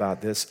prayed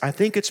about this. I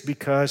think it's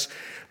because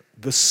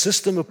the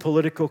system of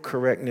political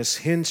correctness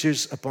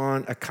hinges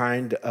upon a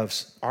kind of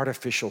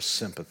artificial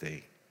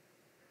sympathy.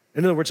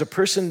 In other words, a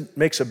person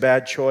makes a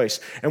bad choice,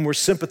 and we're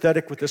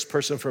sympathetic with this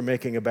person for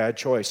making a bad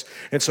choice.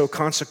 And so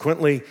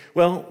consequently,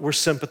 well, we're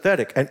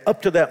sympathetic. And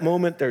up to that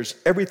moment, there's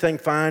everything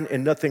fine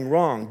and nothing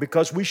wrong,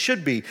 because we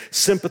should be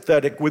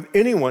sympathetic with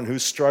anyone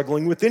who's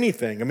struggling with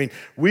anything. I mean,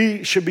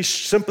 we should be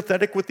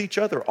sympathetic with each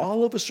other.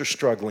 All of us are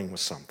struggling with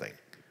something.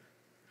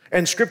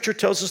 And Scripture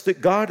tells us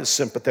that God is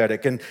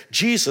sympathetic. And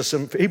Jesus,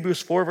 in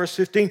Hebrews 4, verse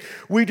 15,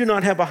 we do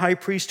not have a high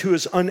priest who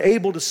is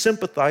unable to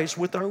sympathize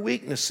with our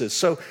weaknesses.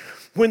 So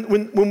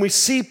when we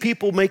see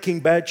people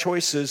making bad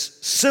choices,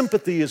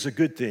 sympathy is a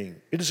good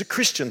thing. It is a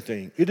Christian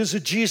thing. It is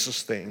a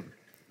Jesus thing.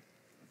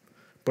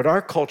 But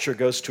our culture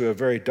goes to a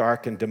very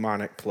dark and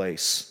demonic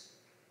place.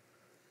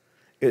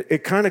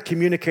 It kind of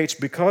communicates,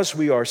 because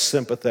we are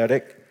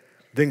sympathetic,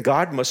 then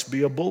God must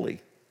be a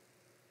bully.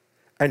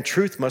 And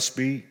truth must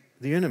be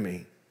the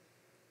enemy.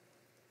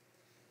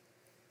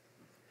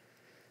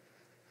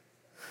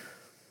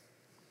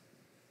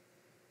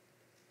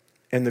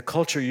 And the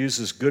culture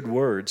uses good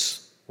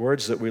words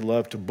that we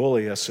love to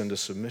bully us into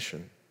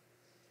submission.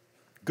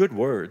 Good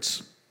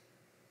words.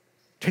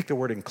 Take the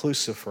word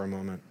inclusive for a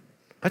moment.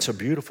 That's a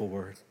beautiful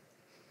word.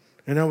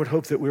 And I would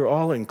hope that we're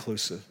all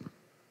inclusive.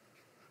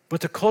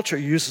 But the culture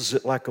uses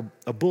it like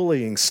a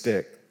bullying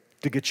stick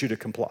to get you to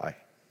comply.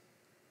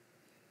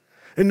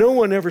 And no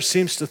one ever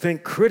seems to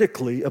think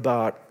critically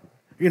about,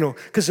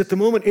 because at the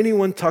moment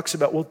anyone talks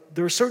about, well,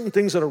 there are certain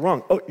things that are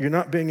wrong. Oh, you're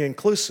not being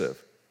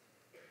inclusive.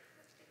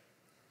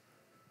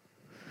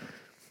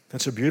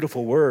 That's a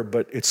beautiful word,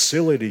 but it's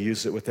silly to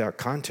use it without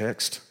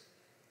context.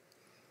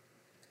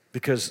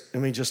 Because,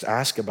 just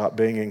ask about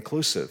being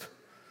inclusive.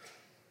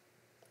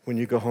 When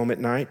you go home at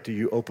night, do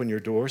you open your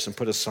doors and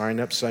put a sign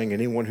up saying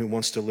anyone who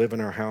wants to live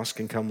in our house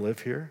can come live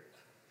here?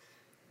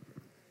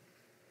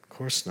 Of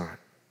course not.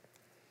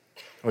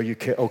 Are you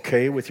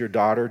okay with your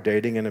daughter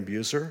dating an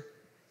abuser?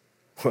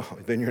 Well,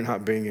 then you're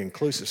not being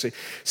inclusive.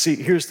 See,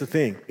 here's the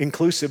thing.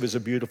 Inclusive is a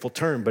beautiful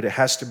term, but it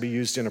has to be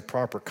used in a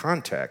proper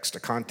context, a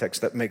context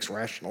that makes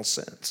rational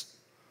sense.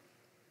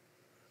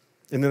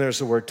 And then there's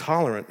the word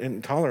tolerant.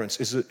 And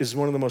tolerance is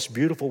one of the most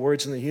beautiful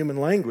words in the human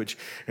language.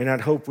 And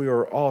I'd hope we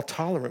are all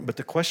tolerant. But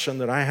the question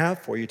that I have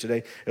for you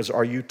today is,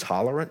 are you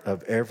tolerant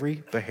of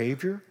every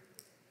behavior?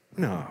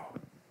 No.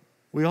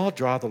 We all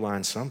draw the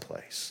line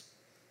someplace.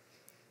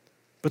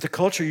 But the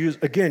culture,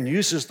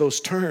 uses those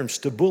terms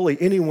to bully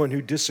anyone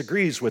who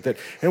disagrees with it.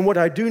 And what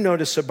I do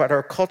notice about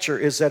our culture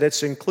is that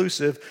it's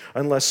inclusive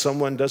unless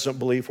someone doesn't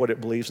believe what it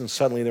believes, and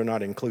suddenly they're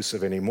not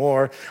inclusive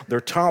anymore. They're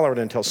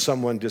tolerant until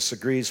someone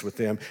disagrees with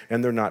them,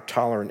 and they're not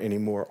tolerant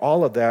anymore.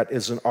 All of that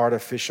is an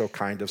artificial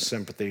kind of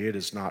sympathy. It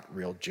is not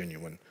real,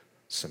 genuine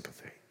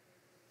sympathy.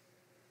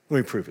 Let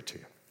me prove it to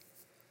you.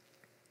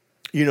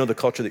 You know the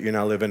culture that you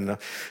now live in.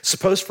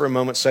 Suppose for a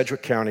moment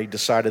Sedgwick County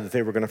decided that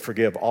they were going to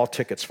forgive all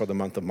tickets for the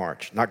month of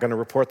March. Not going to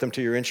report them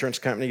to your insurance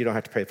company. You don't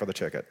have to pay for the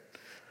ticket.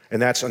 And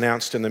that's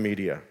announced in the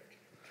media.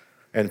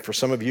 And for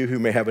some of you who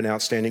may have an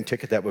outstanding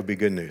ticket, that would be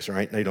good news,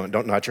 right? No,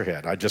 don't nod your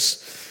head. I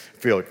just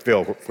feel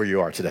where you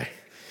are today.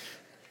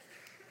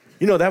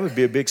 You know, that would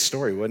be a big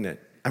story, wouldn't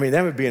it? I mean,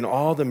 that would be in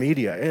all the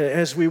media,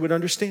 as we would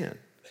understand.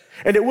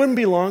 And it wouldn't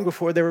be long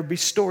before there would be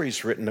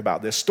stories written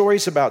about this.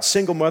 Stories about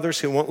single mothers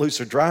who won't lose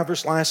their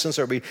driver's license.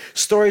 There would be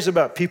stories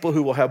about people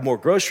who will have more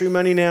grocery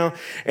money now.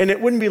 And it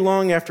wouldn't be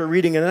long after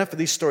reading enough of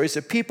these stories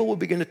that people would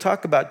begin to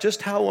talk about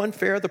just how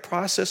unfair the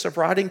process of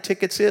writing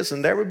tickets is.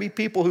 And there would be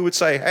people who would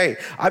say, hey,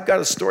 I've got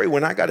a story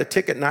when I got a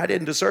ticket and I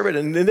didn't deserve it.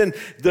 And then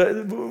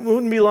it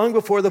wouldn't be long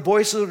before the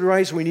voices would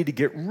rise, we need to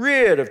get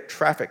rid of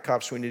traffic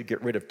cops. We need to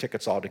get rid of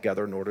tickets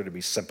altogether in order to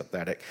be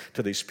sympathetic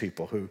to these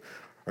people who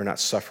are not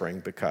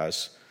suffering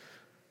because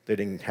they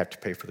didn't have to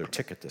pay for their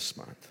ticket this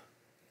month.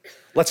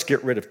 Let's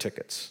get rid of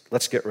tickets.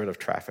 Let's get rid of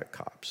traffic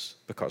cops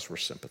because we're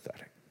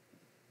sympathetic.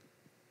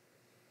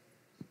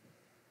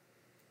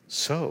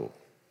 So,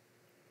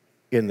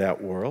 in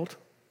that world,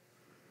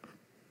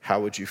 how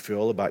would you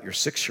feel about your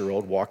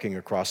 6-year-old walking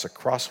across a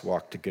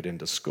crosswalk to get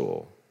into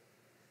school?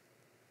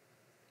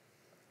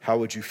 How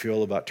would you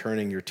feel about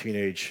turning your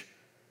teenage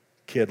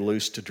kid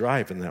loose to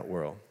drive in that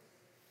world?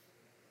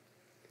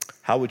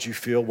 How would you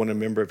feel when a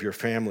member of your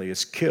family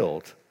is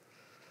killed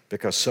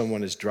because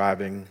someone is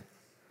driving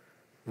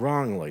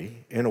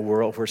wrongly in a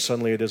world where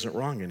suddenly it isn't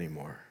wrong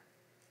anymore?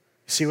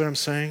 You see what I'm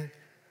saying?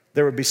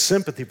 There would be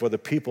sympathy for the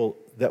people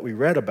that we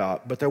read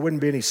about, but there wouldn't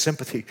be any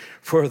sympathy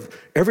for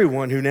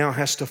everyone who now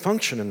has to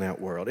function in that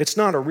world. It's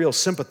not a real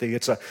sympathy.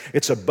 It's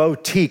a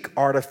boutique,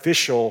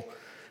 artificial,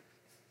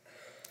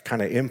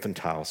 kind of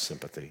infantile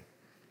sympathy.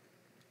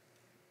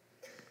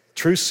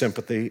 True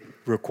sympathy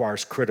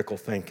requires critical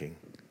thinking.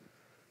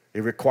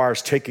 It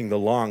requires taking the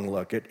long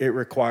look. It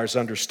requires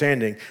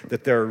understanding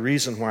that there are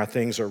reasons why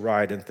things are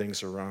right and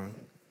things are wrong.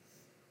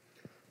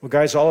 Well,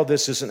 guys, all of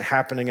this isn't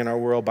happening in our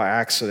world by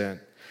accident.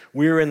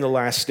 We're in the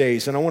last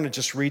days, and I want to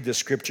just read this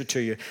scripture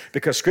to you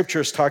because scripture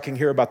is talking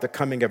here about the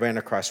coming of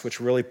Antichrist, which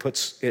really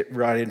puts it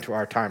right into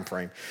our time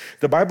frame.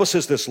 The Bible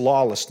says this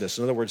lawlessness,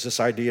 in other words, this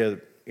idea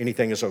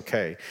anything is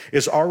okay,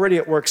 is already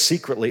at work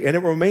secretly, and it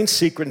remains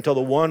secret until the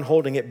one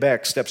holding it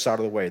back steps out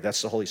of the way.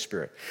 That's the Holy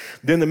Spirit.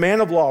 Then the man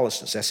of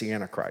lawlessness, that's the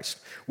Antichrist,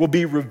 will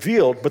be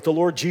revealed, but the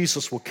Lord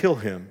Jesus will kill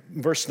him.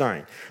 Verse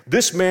 9,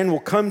 this man will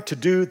come to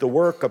do the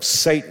work of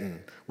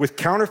Satan with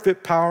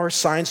counterfeit power,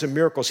 signs, and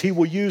miracles. He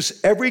will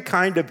use every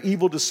kind of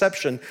evil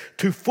deception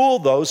to fool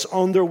those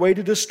on their way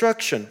to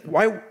destruction.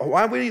 Why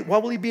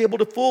will he be able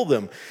to fool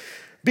them?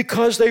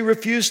 Because they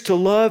refuse to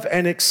love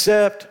and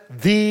accept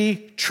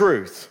the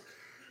truth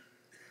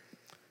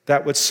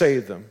that would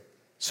save them.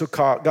 So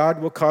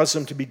God will cause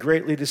them to be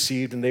greatly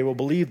deceived, and they will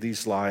believe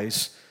these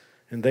lies,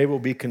 and they will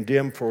be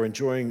condemned for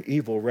enjoying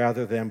evil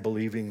rather than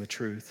believing the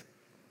truth.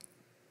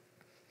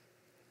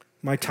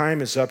 My time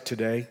is up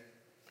today,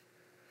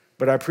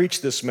 but I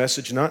preach this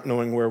message not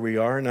knowing where we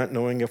are, not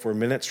knowing if we're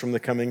minutes from the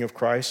coming of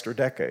Christ or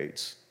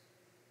decades.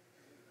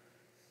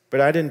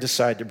 But I didn't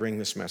decide to bring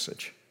this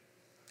message.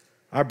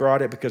 I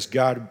brought it because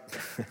God,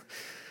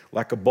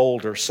 like a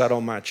boulder, sat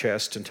on my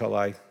chest until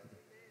I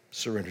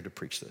surrendered to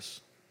preach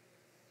this.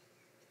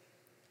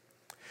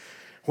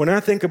 When I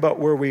think about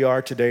where we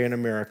are today in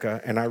America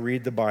and I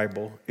read the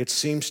Bible, it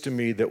seems to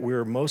me that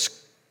we're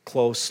most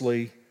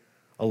closely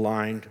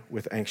aligned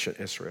with ancient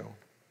Israel.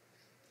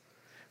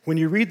 When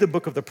you read the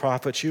book of the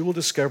prophets, you will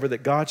discover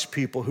that God's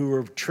people who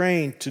were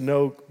trained to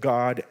know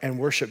God and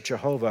worship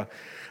Jehovah,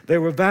 they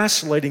were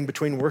vacillating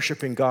between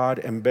worshiping God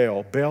and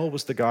Baal. Baal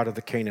was the god of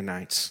the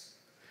Canaanites.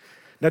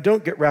 Now,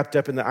 don't get wrapped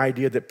up in the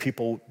idea that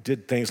people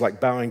did things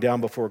like bowing down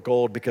before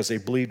gold because they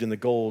believed in the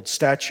gold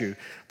statue.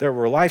 There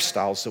were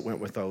lifestyles that went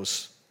with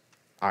those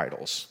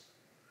idols.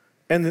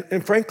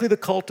 And frankly, the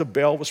cult of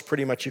Baal was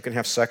pretty much you can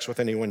have sex with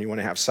anyone you want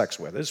to have sex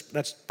with.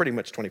 That's pretty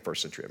much 21st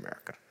century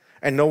America.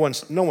 And no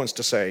one's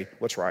to say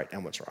what's right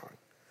and what's wrong.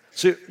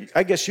 So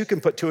I guess you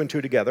can put two and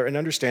two together and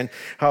understand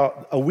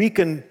how a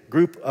weakened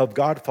group of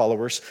God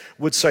followers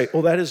would say,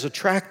 oh, that is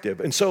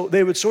attractive. And so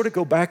they would sort of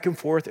go back and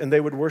forth and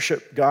they would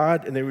worship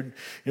God and they would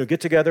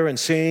get together and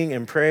sing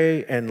and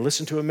pray and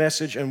listen to a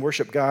message and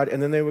worship God.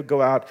 And then they would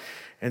go out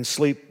and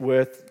sleep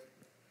with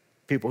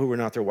people who were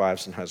not their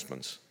wives and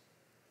husbands.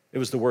 It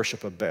was the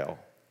worship of Baal.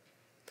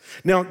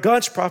 Now,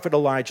 God's prophet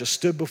Elijah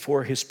stood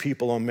before his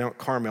people on Mount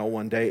Carmel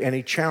one day, and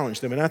he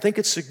challenged them. And I think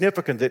it's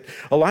significant that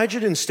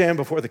Elijah didn't stand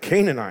before the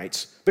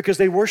Canaanites because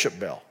they worship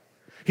Baal.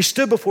 He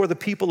stood before the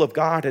people of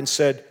God and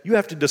said, you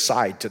have to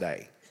decide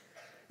today.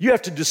 You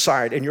have to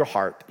decide in your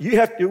heart. You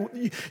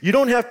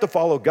don't have to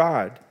follow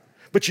God,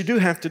 but you do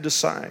have to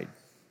decide.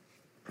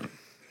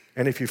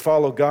 And if you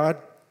follow God,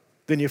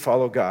 then you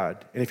follow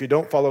God. And if you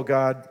don't follow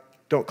God,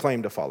 don't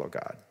claim to follow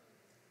God.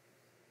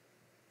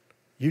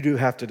 You do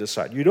have to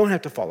decide. You don't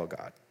have to follow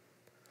God.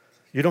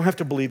 You don't have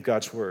to believe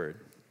God's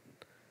word.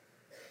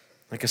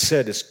 Like I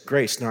said, it's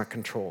grace, not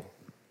control.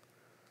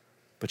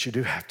 But you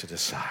do have to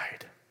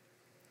decide.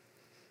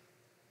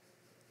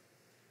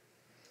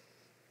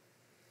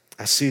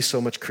 I see so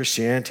much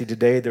Christianity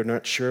today, they're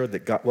not sure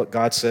that what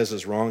God says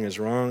is wrong is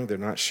wrong. They're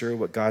not sure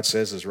what God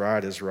says is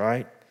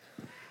right.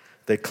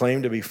 They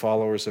claim to be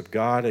followers of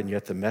God, and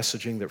yet the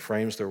messaging that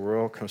frames their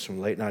world comes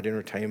from late-night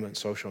entertainment,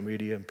 social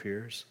media, and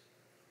peers.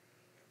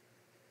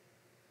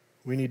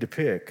 We need to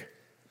pick.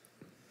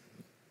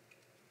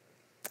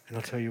 And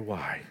I'll tell you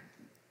why.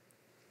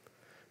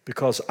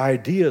 Because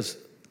ideas,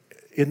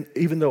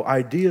 even though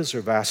ideas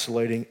are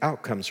vacillating,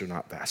 outcomes are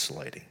not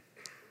vacillating.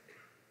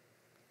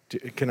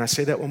 Can I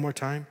say that one more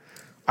time?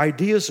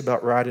 Ideas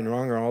about right and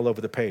wrong are all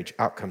over the page.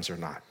 Outcomes are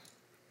not.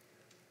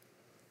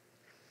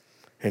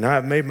 And I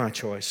have made my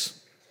choice.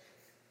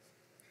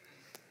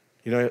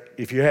 You know,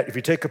 if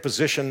you take a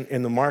position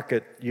in the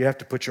market, you have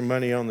to put your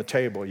money on the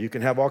table. You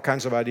can have all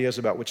kinds of ideas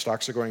about which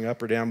stocks are going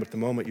up or down, but the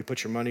moment you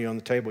put your money on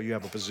the table, you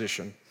have a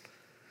position.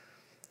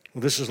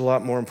 Well, this is a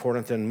lot more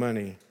important than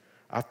money.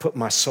 I put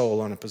my soul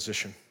on a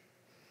position.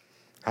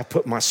 I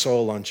put my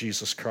soul on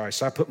Jesus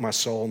Christ. I put my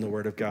soul on the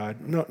Word of God.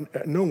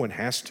 No one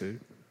has to,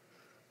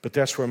 but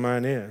that's where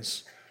mine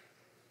is.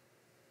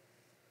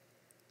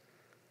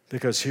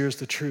 Because here's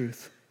the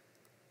truth.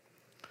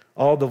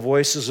 All the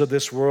voices of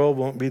this world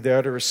won't be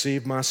there to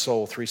receive my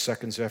soul 3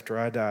 seconds after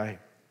I die.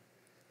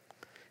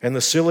 And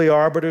the silly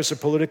arbiters of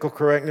political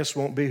correctness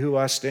won't be who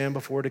I stand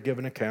before to give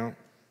an account.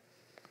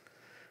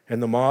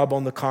 And the mob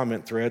on the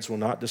comment threads will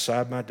not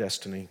decide my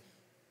destiny.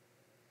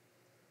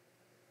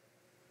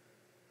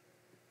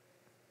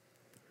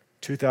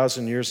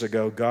 2,000 years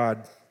ago,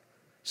 God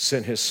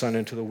sent his Son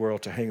into the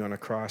world to hang on a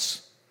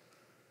cross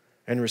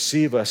and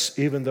receive us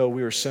even though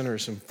we were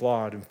sinners and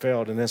flawed and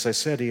failed. And as I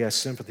said, he has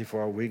sympathy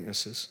for our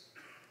weaknesses.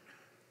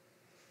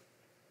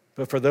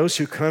 But for those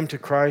who come to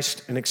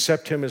Christ and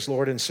accept him as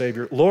Lord and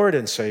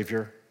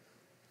Savior,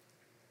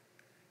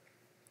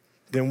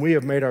 then we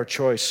have made our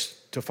choice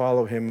to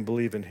follow him and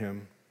believe in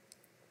him.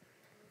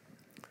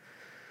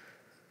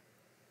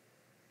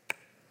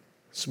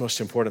 It's the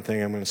most important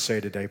thing I'm going to say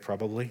today,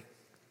 probably.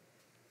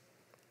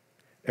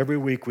 Every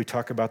week we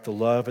talk about the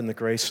love and the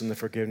grace and the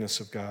forgiveness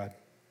of God.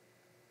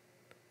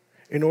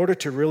 In order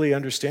to really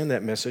understand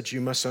that message,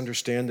 you must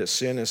understand that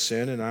sin is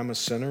sin and I'm a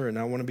sinner and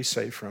I want to be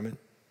saved from it.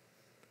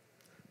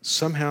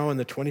 Somehow in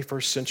the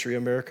 21st century,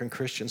 American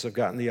Christians have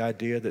gotten the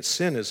idea that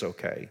sin is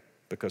okay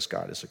because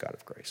God is a God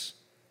of grace.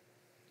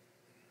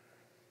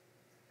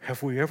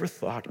 Have we ever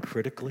thought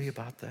critically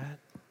about that?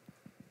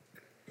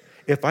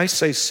 If I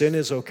say sin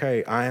is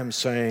okay, I am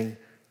saying,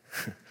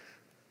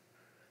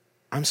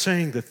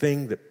 the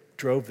thing that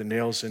drove the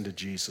nails into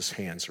Jesus'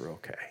 hands are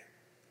okay.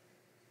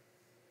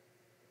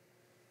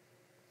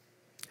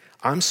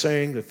 I'm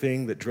saying the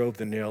thing that drove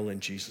the nail in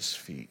Jesus'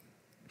 feet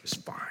is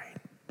fine.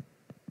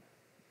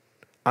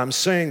 I'm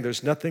saying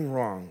there's nothing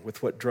wrong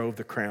with what drove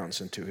the crowns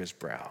into his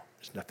brow.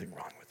 There's nothing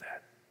wrong with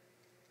that.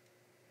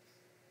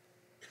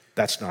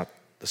 That's not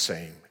the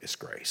same as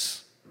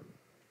grace.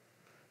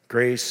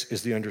 Grace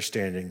is the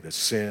understanding that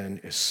sin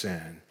is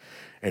sin,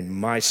 and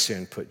my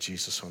sin put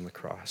Jesus on the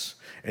cross.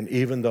 And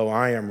even though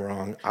I am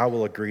wrong, I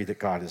will agree that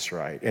God is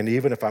right. And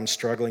even if I'm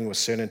struggling with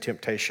sin and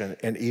temptation,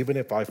 and even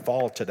if I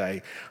fall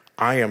today,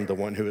 I am the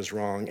one who is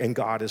wrong, and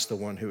God is the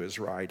one who is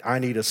right. I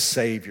need a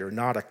Savior,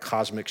 not a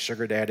cosmic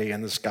sugar daddy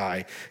in the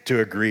sky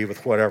to agree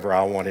with whatever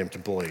I want him to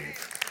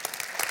believe.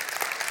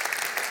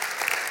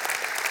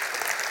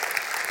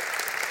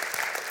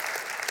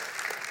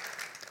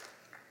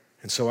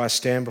 And so I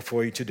stand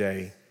before you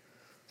today,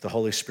 the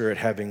Holy Spirit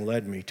having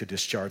led me to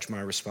discharge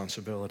my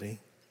responsibility.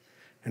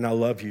 And I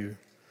love you.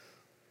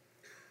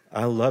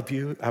 I love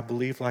you, I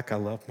believe, like I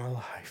love my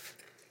life.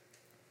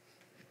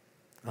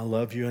 I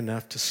love you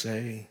enough to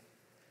say,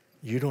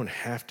 you don't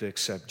have to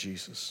accept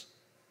Jesus,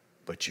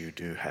 but you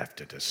do have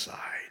to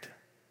decide.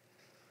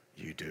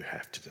 You do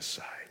have to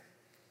decide.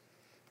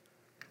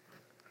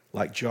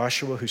 Like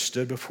Joshua, who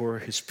stood before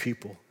his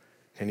people,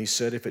 and he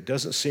said, if it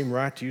doesn't seem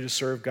right to you to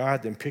serve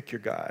God, then pick your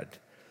God.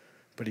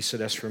 But he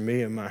said, as for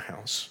me and my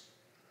house,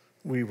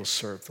 we will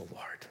serve the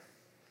Lord.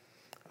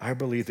 I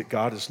believe that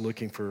God is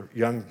looking for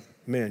young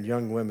men,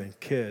 young women,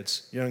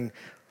 kids, young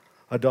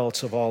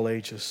adults of all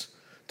ages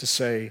to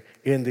say,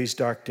 in these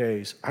dark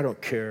days, I don't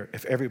care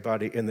if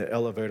everybody in the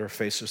elevator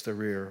faces the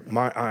rear.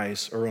 My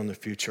eyes are on the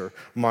future.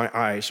 My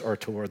eyes are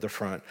toward the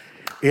front.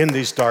 In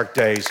these dark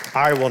days,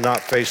 I will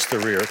not face the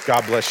rear.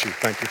 God bless you.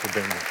 Thank you for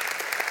being here.